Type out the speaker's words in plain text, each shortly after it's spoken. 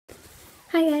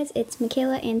Hi guys, it's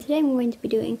Michaela, and today I'm going to be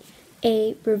doing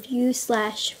a review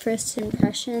slash first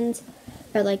impressions,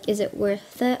 or like, is it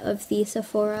worth it, of the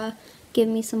Sephora Give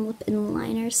Me Some Lip and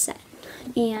Liner set.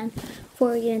 And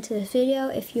before we get into this video,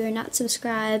 if you're not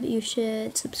subscribed, you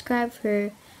should subscribe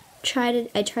I try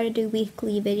to do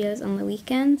weekly videos on the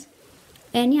weekends.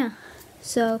 And yeah,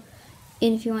 so,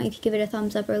 and if you want, you can give it a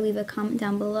thumbs up or leave a comment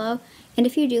down below. And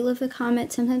if you do leave a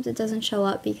comment, sometimes it doesn't show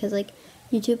up because like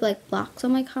YouTube like blocks all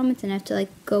my comments and I have to like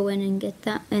go in and get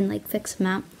that and like fix them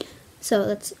out.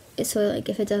 So like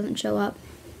if it doesn't show up,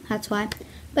 that's why.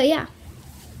 But yeah,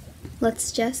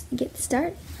 let's just get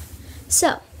started.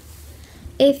 So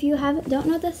if you don't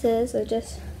know what this is, it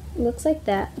just looks like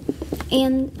that.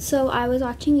 And so I was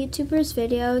watching YouTubers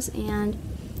videos and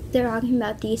they're talking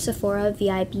about the Sephora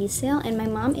VIB sale, and my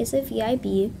mom is a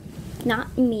VIB,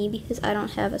 not me because I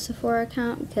don't have a Sephora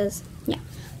account because yeah,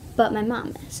 but my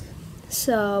mom is.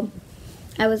 So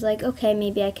I was like, okay,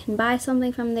 maybe I can buy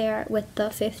something from there with the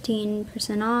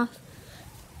 15% off.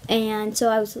 And so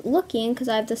I was looking, because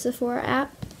I have the Sephora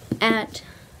app, at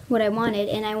what I wanted,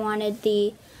 and I wanted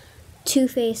the Too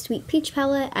Faced Sweet Peach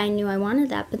palette. I knew I wanted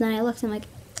that, but then I looked and I'm like,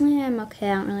 I'm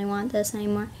okay, I don't really want this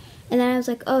anymore. And then I was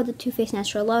like, oh, the Too Faced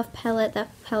Natural Love palette, that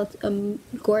palette's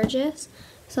gorgeous.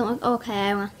 So I'm like, okay,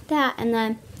 I want that. And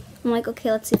then I'm like, okay,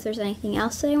 let's see if there's anything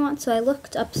else that I want. So I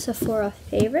looked up Sephora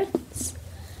favorites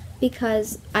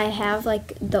because I have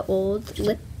like the old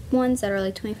lip ones that are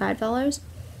like $25.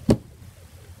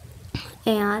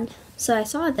 And so I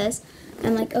saw this.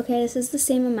 I'm like, okay, this is the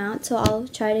same amount, so I'll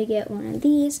try to get one of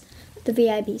these, the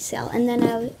VIB sale. And then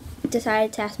I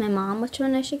decided to ask my mom which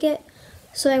one I should get.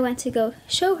 So I went to go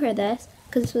show her this,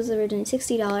 because this was originally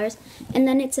 $60, and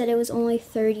then it said it was only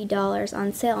 $30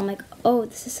 on sale. I'm like, oh,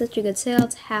 this is such a good sale,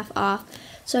 it's half off.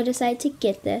 So I decided to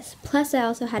get this. Plus I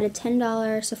also had a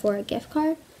 $10 Sephora gift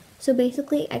card. So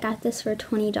basically I got this for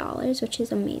 $20, which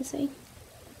is amazing.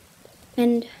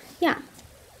 And yeah.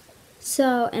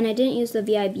 So, and I didn't use the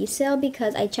VIB sale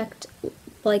because I checked,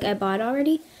 like I bought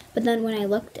already, but then when I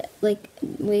looked like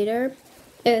later,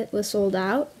 it was sold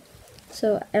out.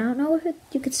 So I don't know if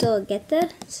you could still get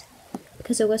this,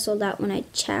 because it was sold out when I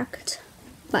checked,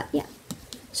 but yeah.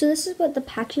 So this is what the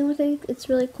packaging looks like. It's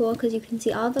really cool because you can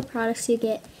see all the products you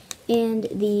get and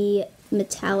the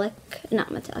holographic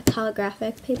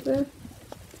paper.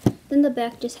 Then the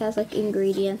back just has like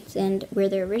ingredients and where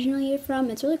they're originally from.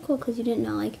 It's really cool because you didn't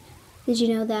know, like, did you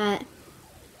know that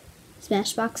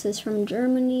Smashbox is from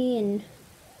Germany and,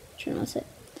 I don't know what's it.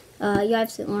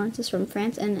 Yves Saint Laurent is from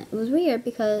France, and it was weird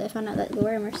because I found out that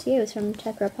Laura Mercier was from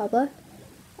Czech Republic.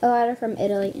 A lot are from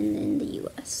Italy and then the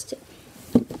US too.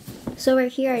 So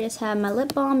right here I just have my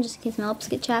lip balm just in case my lips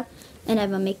get chapped, and I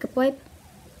have a makeup wipe.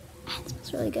 It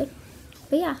smells really good.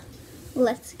 But yeah,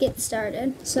 let's get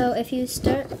started. So if you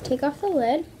take off the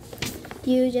lid,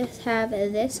 you just have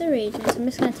this arrangement. So I'm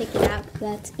just going to take it out because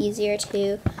that's easier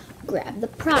to grab the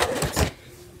product.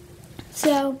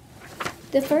 So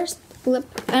the first lip,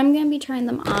 I'm going to be trying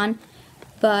them on,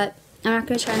 but I'm not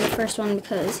going to try on the first one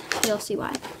because you'll see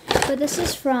why. But this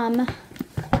is from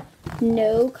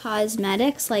No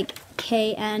Cosmetics, like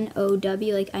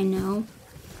K-N-O-W, like I know.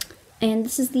 And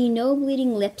this is the No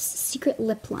Bleeding Lips Secret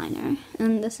Lip Liner.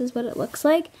 And this is what it looks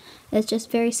like. It's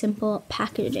just very simple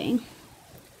packaging.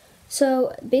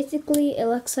 So basically it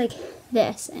looks like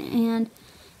this. And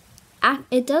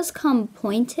it does come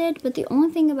pointed, but the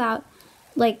only thing about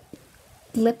like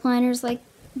lip liners like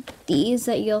these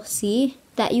that you'll see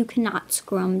that you cannot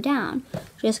screw them down,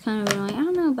 which is kind of annoying. I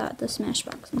don't know about the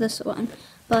Smashbox, this one,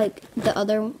 but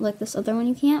like this other one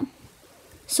you can't.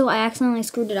 So I accidentally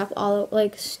screwed it up all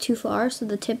like too far, so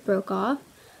the tip broke off.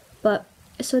 But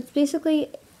so it's basically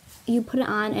you put it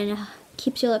on and it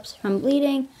keeps your lips from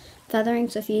bleeding, feathering.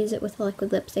 So if you use it with a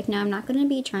liquid lipstick, now I'm not going to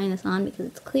be trying this on because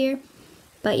it's clear.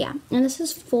 But yeah, and this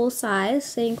is full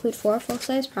size. They include 4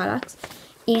 full-size products,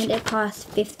 and it costs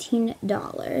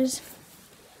 $15.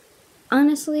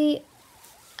 Honestly,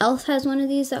 e.l.f. has one of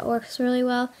these that works really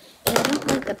well, and I don't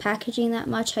like the packaging that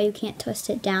much, how you can't twist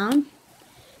it down.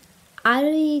 I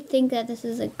really think that this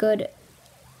is a good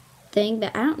thing,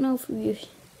 but I don't know if you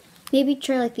maybe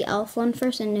try like the e.l.f. one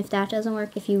first, and if that doesn't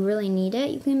work, if you really need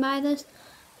it, you can buy this.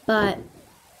 But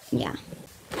yeah.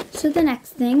 So the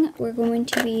next thing we're going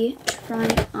to be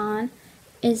trying on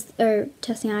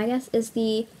testing on, I guess, is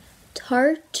the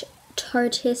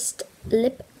Tartist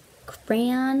Lip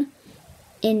Crayon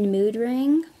in Mood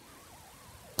Ring.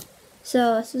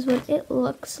 So this is what it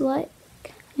looks like,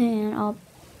 and I'll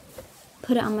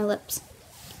put it on my lips.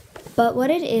 But what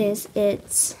it is,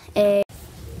 it's a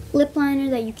lip liner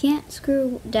that you can't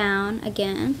screw down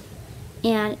again,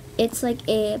 and it's like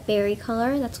a berry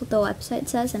color. That's what the website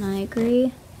says, and I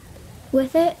agree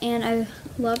with it. And I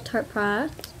love Tarte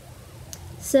products.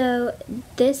 So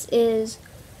this is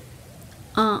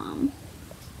 $18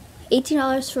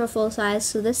 for a full size.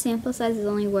 So this sample size is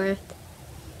only worth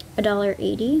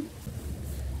 $1.80.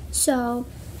 So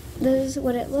this is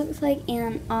what it looks like.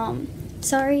 And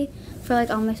sorry for like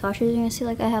all my swatches. You're gonna see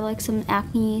like I have like some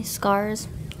acne scars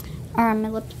on my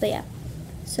lips, but yeah.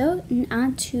 So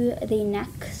on to the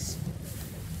next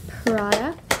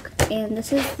product, and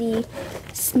this is the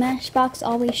Smashbox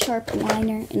Always Sharp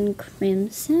Liner in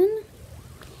Crimson.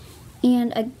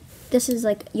 And this is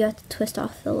like, you have to twist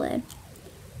off the lid,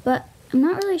 but I'm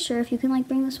not really sure if you can like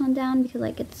bring this one down, because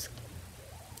like it's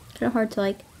kind of hard to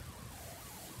like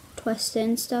twist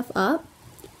and stuff up,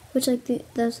 which like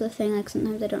that's the thing, like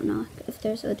sometimes I don't know if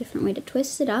there's a different way to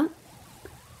twist it up.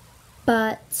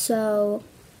 But so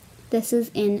this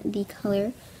is in the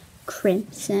color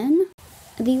Crimson.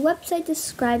 The website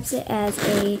describes it as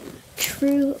a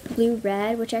true blue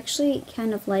red, which actually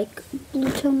kind of like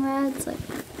blue tone reds, like,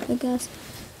 I guess,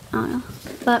 I don't know.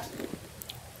 But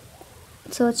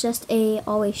so it's just a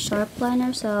Always Sharp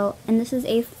liner. So, and this is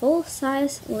a full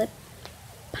size lip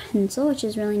pencil, which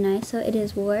is really nice. So it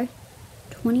is worth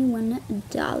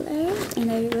 $21,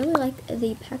 and I really like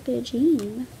the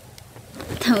packaging.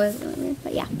 That was really weird,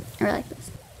 but yeah, I really like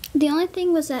this. The only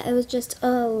thing was that it was just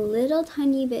a little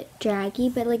tiny bit draggy,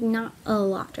 but like not a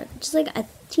lot draggy, just like a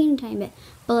teeny tiny bit,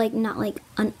 but like not like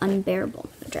an unbearable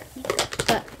draggy.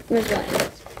 But it was really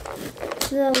nice.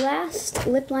 The last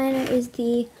lip liner is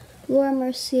the Laura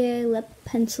Mercier lip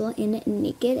pencil in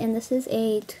Naked, and this is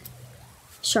a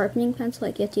sharpening pencil,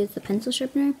 like you have to use the pencil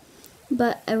sharpener,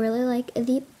 but I really like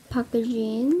the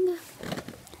packaging.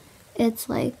 It's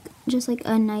like just like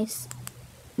a nice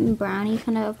brownie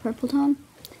kind of purple tone,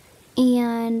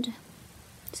 and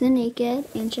it's a Naked,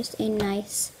 and just a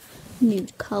nice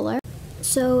nude color.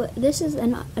 So this is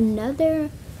another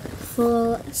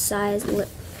full size lip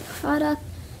product,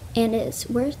 and it's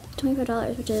worth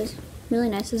 $25, which is really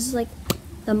nice. This is like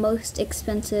the most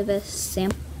expensivest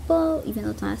sample, even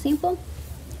though it's not a sample.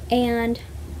 And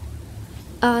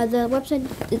the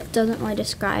website, it doesn't really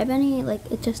describe any, like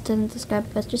it just doesn't describe,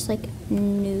 but it's just like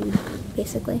nude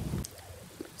basically.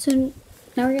 So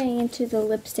now we're getting into the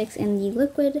lipsticks and the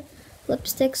liquid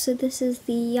lipsticks. So this is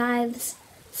the Yves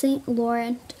Saint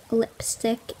Laurent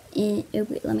lipstick in,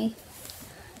 the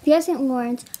Yves Saint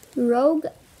Laurent Rogue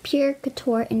Pure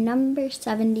Couture in number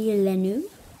 70 Le Nude.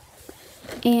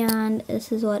 And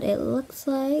this is what it looks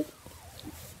like.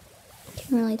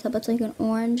 Can't really tell, but it's like an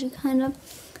orangey kind of.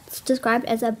 It's described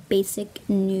as a basic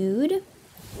nude.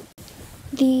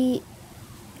 The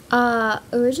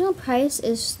original price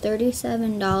is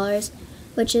 $37,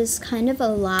 which is kind of a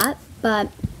lot, but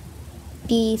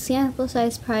the sample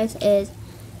size price is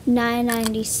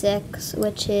 $9.96,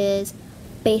 which is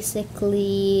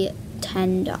basically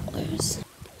 $10.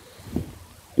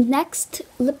 Next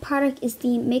lip product is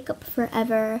the Makeup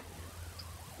Forever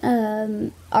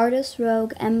Artist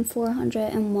Rogue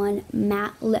M401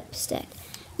 matte lipstick.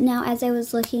 Now, as I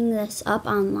was looking this up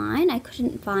online, I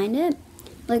couldn't find it,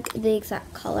 like the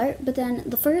exact color, but then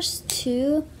the first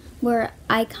two were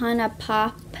Icona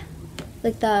Pop,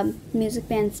 like the music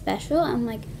band special. I'm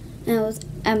like, and it was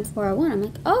M401. I'm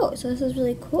like, oh, so this is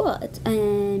really cool. It's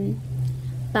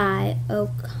by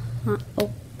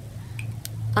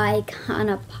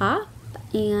Icona Pop,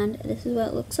 and this is what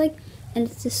it looks like, and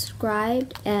it's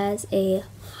described as a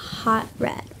hot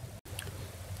red.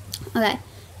 Okay,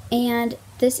 and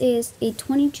this is a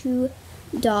 $22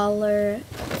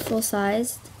 full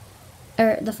size,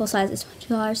 or the full size is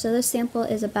 $22, so this sample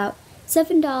is about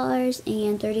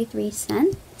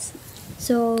 $7.33,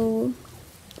 so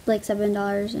like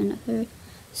 $7 and a third,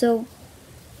 so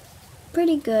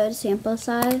pretty good sample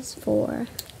size for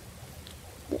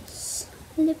this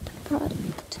lip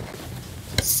product.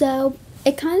 So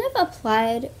it kind of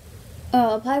applied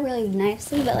really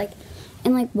nicely, but like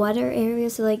in like wetter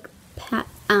areas, so like I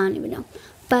don't even know,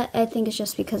 but I think it's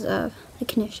just because of the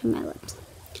condition of my lips.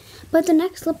 But the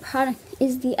next lip product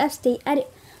is the Estee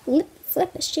Edit Lip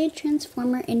Flip Shade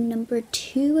Transformer in number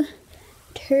 2.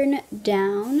 Turn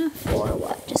down for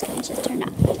what? Just kidding, it says turn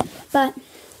down. But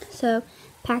so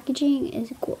packaging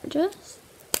is gorgeous.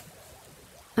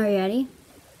 Are you ready?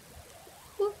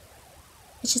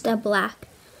 It's just a black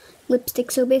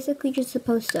lipstick, so basically you're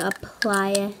supposed to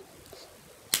apply it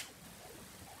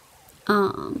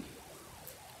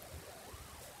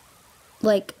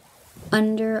like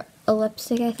under a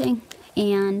lipstick, I think,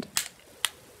 and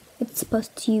it's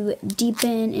supposed to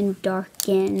deepen and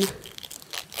darken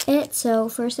it. So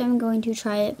first I'm going to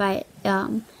try it by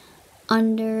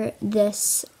under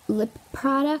this lip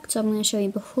product. So I'm going to show you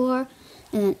before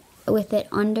and then with it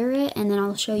under it, and then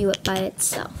I'll show you it by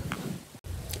itself.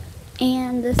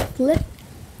 And this lip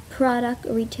product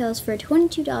retails for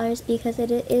 $22 because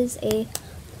it is a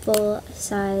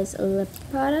full-size lip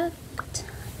product.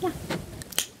 Yeah.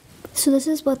 So this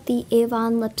is what the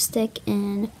Avon lipstick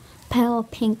in Pale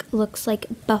Pink looks like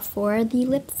before the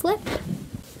lip flip.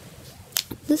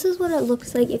 This is what it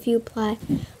looks like if you apply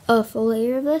a full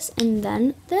layer of this and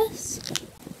then this.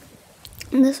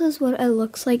 And this is what it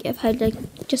looks like if I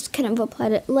like just kind of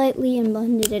applied it lightly and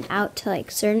blended it out to like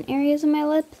certain areas of my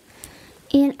lips.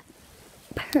 And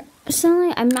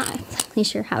personally, I'm not exactly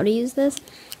sure how to use this.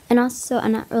 And also,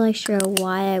 I'm not really sure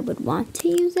why I would want to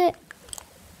use it.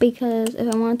 Because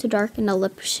if I wanted to darken a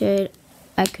lip shade,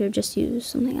 I could have just used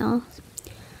something else.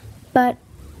 But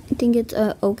I think it's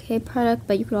a okay product,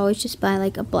 but you could always just buy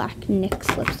like a black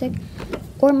NYX lipstick.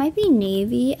 Or it might be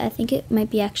navy. I think it might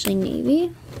be actually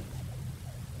navy.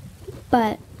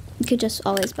 But you could just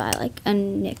always buy like a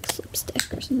NYX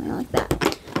lipstick or something like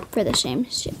that for the same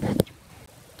shade.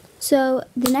 So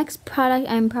the next product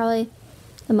I'm probably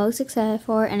the most excited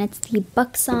for, and it's the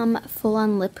Buxom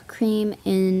Full-On Lip Cream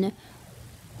in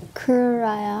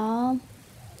Coral.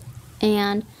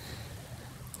 And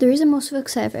the reason I'm most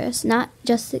excited for this, not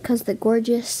just because the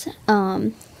gorgeous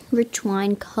rich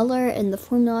wine color and the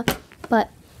formula, but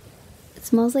it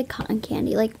smells like cotton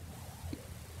candy, like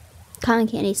cotton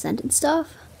candy scented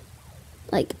stuff.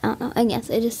 Like, I don't know, I guess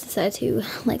I just decided to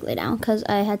like lay down because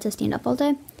I had to stand up all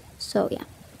day. So yeah,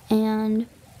 and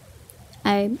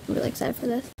I'm really excited for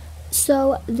this.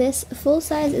 So this full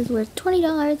size is worth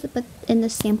 $20, but in the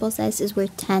sample size is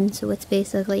worth $10, so it's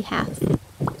basically half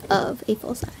of a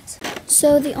full size.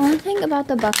 So the only thing about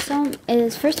the Buxom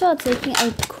is, first of all,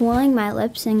 it's cooling my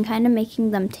lips and kind of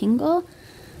making them tingle.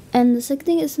 And the second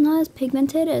thing is not as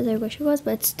pigmented as I wish it was,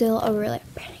 but it's still a really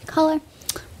pretty color.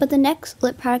 But the next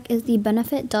lip product is the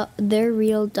Benefit Their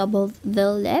Real Double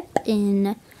the Lip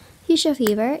in Fuchsia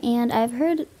Fever, and I've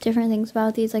heard different things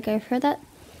about these. Like, I've heard that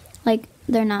like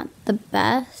they're not the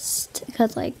best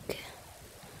because like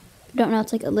I don't know,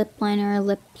 it's like a lip liner or a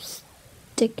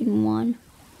lipstick in one.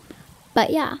 But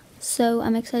yeah, so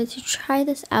I'm excited to try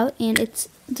this out, and it's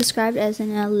described as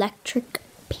an electric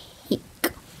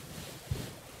pink.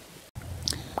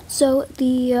 So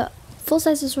the full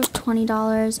size is worth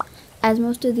 $20, as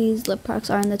most of these lip products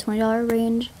are in the $20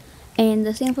 range, and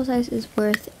the sample size is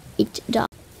worth $8.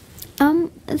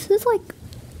 This is like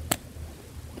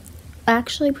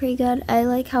actually pretty good. I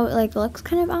like how it like looks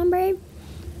kind of ombre,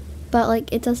 but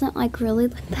like it doesn't like really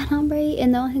look that ombre.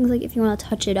 And the only thing is, like, if you want to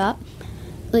touch it up,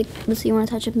 like let's say you want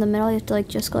to touch it in the middle, you have to like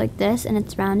just go like this and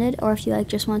it's rounded, or if you like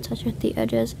just want to touch it at the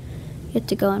edges, you have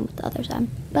to go in with the other side.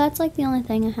 But that's like the only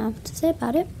thing I have to say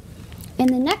about it. And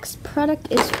the next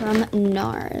product is from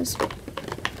NARS,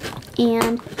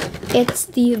 and it's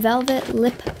the Velvet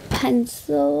Lip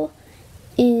Pencil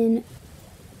in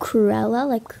Cruella,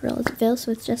 like Cruella's Veil.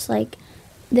 So it's just like,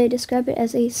 they describe it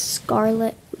as a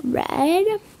scarlet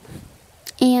red.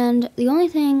 And the only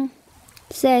thing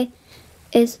to say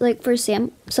is, like, for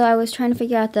so I was trying to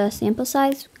figure out the sample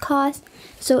size cost.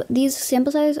 So these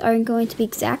sample sizes aren't going to be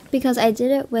exact because I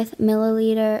did it with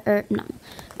milliliter, or no,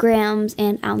 grams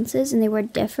and ounces, and they were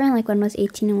different. Like, one was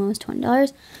 $18 and one was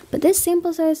 $20. But this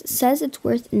sample size says it's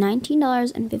worth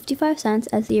 $19.55,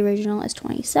 as the original is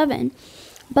 $27.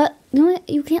 But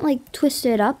you can't like twist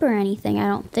it up or anything, I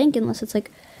don't think, unless it's like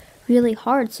really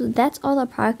hard. So that's all the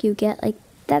product you get. Like,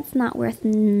 that's not worth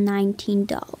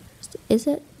 $19, is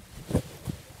it?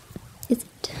 Is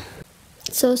it?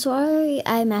 So sorry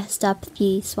I messed up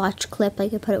the swatch clip,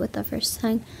 like I put it with the first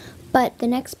time. But the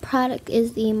next product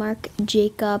is the Marc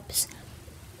Jacobs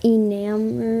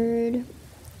Enamored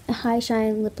High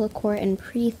Shine Lip Lacquer and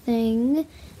Pre-Thing.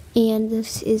 And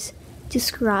this is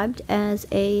described as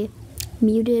a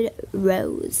muted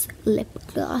rose lip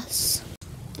gloss.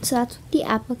 So that's what the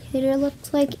applicator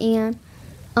looks like, and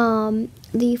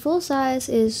the full size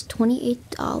is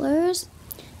 $28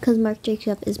 because Marc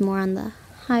Jacobs is more on the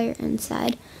higher end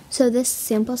side. So this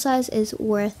sample size is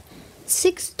worth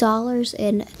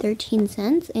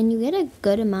 $6.13, and you get a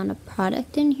good amount of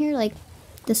product in here. Like,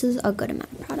 this is a good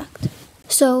amount of product.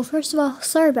 So first of all,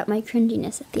 sorry about my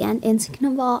cringiness at the end, and second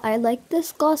of all, I like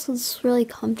this gloss because it's really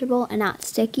comfortable and not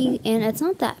sticky, and it's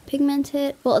not that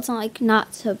pigmented. Well, it's not like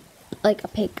not so like a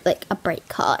pink, like a bright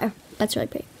color. That's really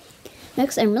pretty.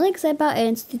 Next, I'm really excited about it.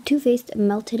 It's the Too Faced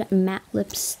Melted Matte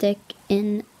Lipstick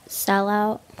in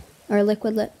Sellout, or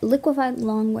Liquefied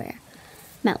Longwear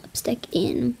Matte Lipstick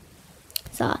in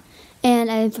Saw.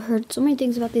 And I've heard so many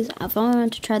things about these. I've only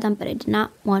wanted to try them, but I did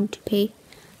not want to pay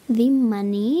the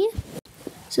money.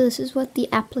 So this is what the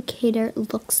applicator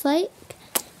looks like.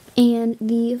 And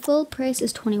the full price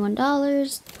is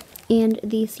 $21. And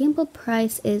the sample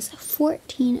price is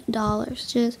 $14,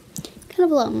 which is kind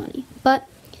of a lot of money. But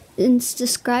it's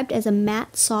described as a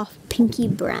matte, soft, pinky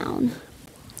brown.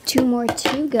 2 more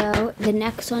to go. The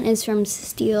next one is from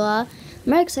Stila. I'm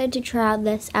very excited to try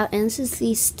this out. And this is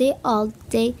the Stay All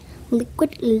Day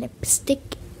Liquid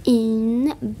Lipstick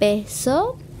in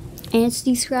Beso. And it's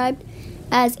described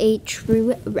as a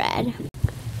true red.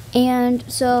 And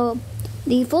so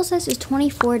the full size is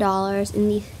 $24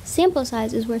 and the sample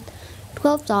size is worth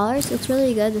 $12. It's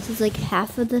really good. This is like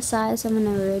half of the size of an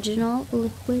original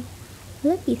liquid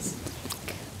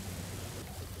lipstick.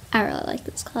 I really like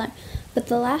this color. But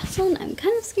the last one I'm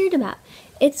kind of scared about.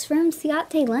 It's from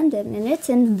Ciate London and it's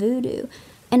in Voodoo.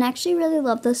 And I actually really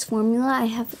love this formula. I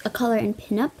have a color in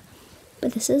Pinup,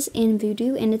 but this is in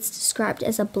Voodoo and it's described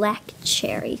as a black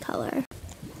cherry color.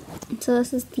 So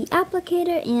this is the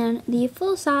applicator and the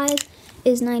full size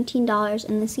is $19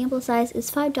 and the sample size is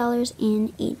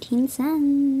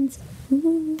 $5.18.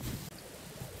 Ooh.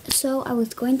 So I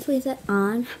was going to leave that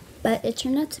on, but it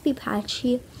turned out to be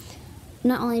patchy.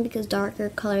 Not only because darker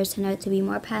colors tend out to be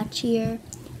more patchier,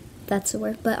 that's the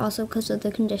word, but also because of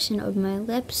the condition of my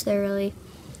lips. They're really,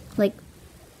 like,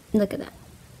 look at that.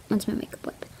 That's my makeup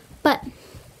lip. But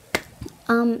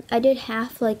I did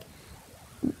half, like,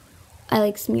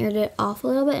 I smeared it off a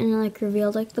little bit and I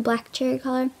revealed the black cherry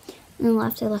color. And then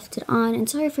left, I left it on. And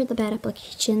sorry for the bad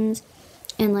applications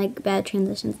and bad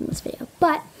transitions in this video.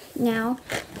 But now,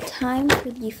 time for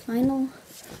the final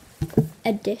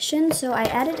addition. So I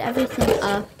added everything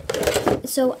up.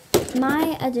 So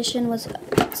my addition was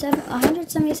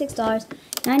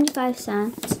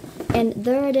 $176.95. And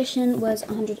their addition was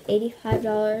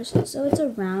 $185. So it's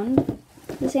around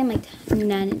the same,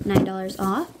 $9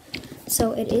 off.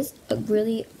 So it is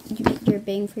really your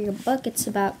bang for your buck. It's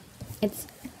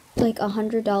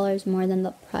 $100 more than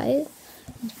the price.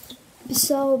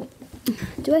 So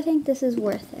do I think this is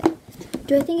worth it?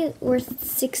 Do I think it's worth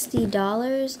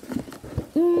 $60?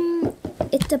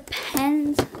 It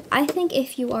depends. I think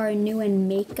if you are new in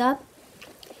makeup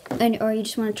or you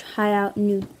just want to try out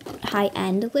new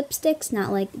high-end lipsticks,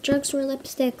 not drugstore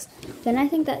lipsticks, then I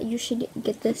think that you should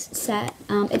get this set.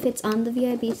 If it's on the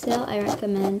VIB sale, I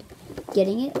recommend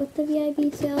getting it with the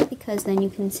VIB sale because then you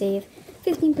can save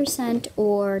 15%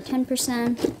 or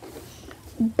 10%.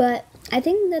 But I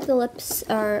think that the lips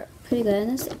are pretty good in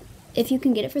this. If you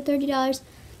can get it for $30,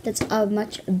 that's a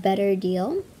much better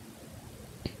deal.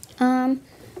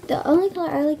 The only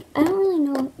color I don't really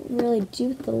know really do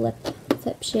with the lip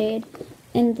shade.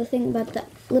 And the thing about the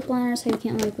lip liner is how you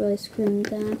can't really screw them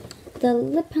down. The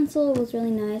lip pencil was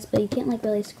really nice, but you can't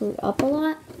really screw up a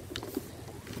lot.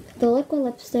 The liquid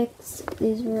lipsticks,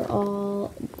 these were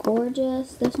all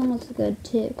gorgeous. This one looks good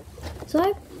too.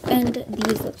 And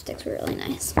these lipsticks were really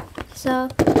nice. So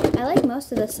I like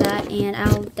most of the set and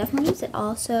I'll definitely use it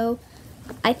also.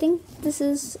 I think this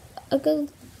is a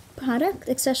good product,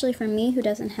 especially for me who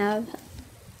doesn't have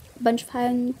a bunch of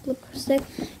high-end lipstick.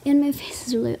 And my face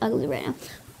is really ugly right now.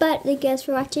 But thank you guys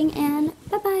for watching and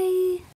bye-bye.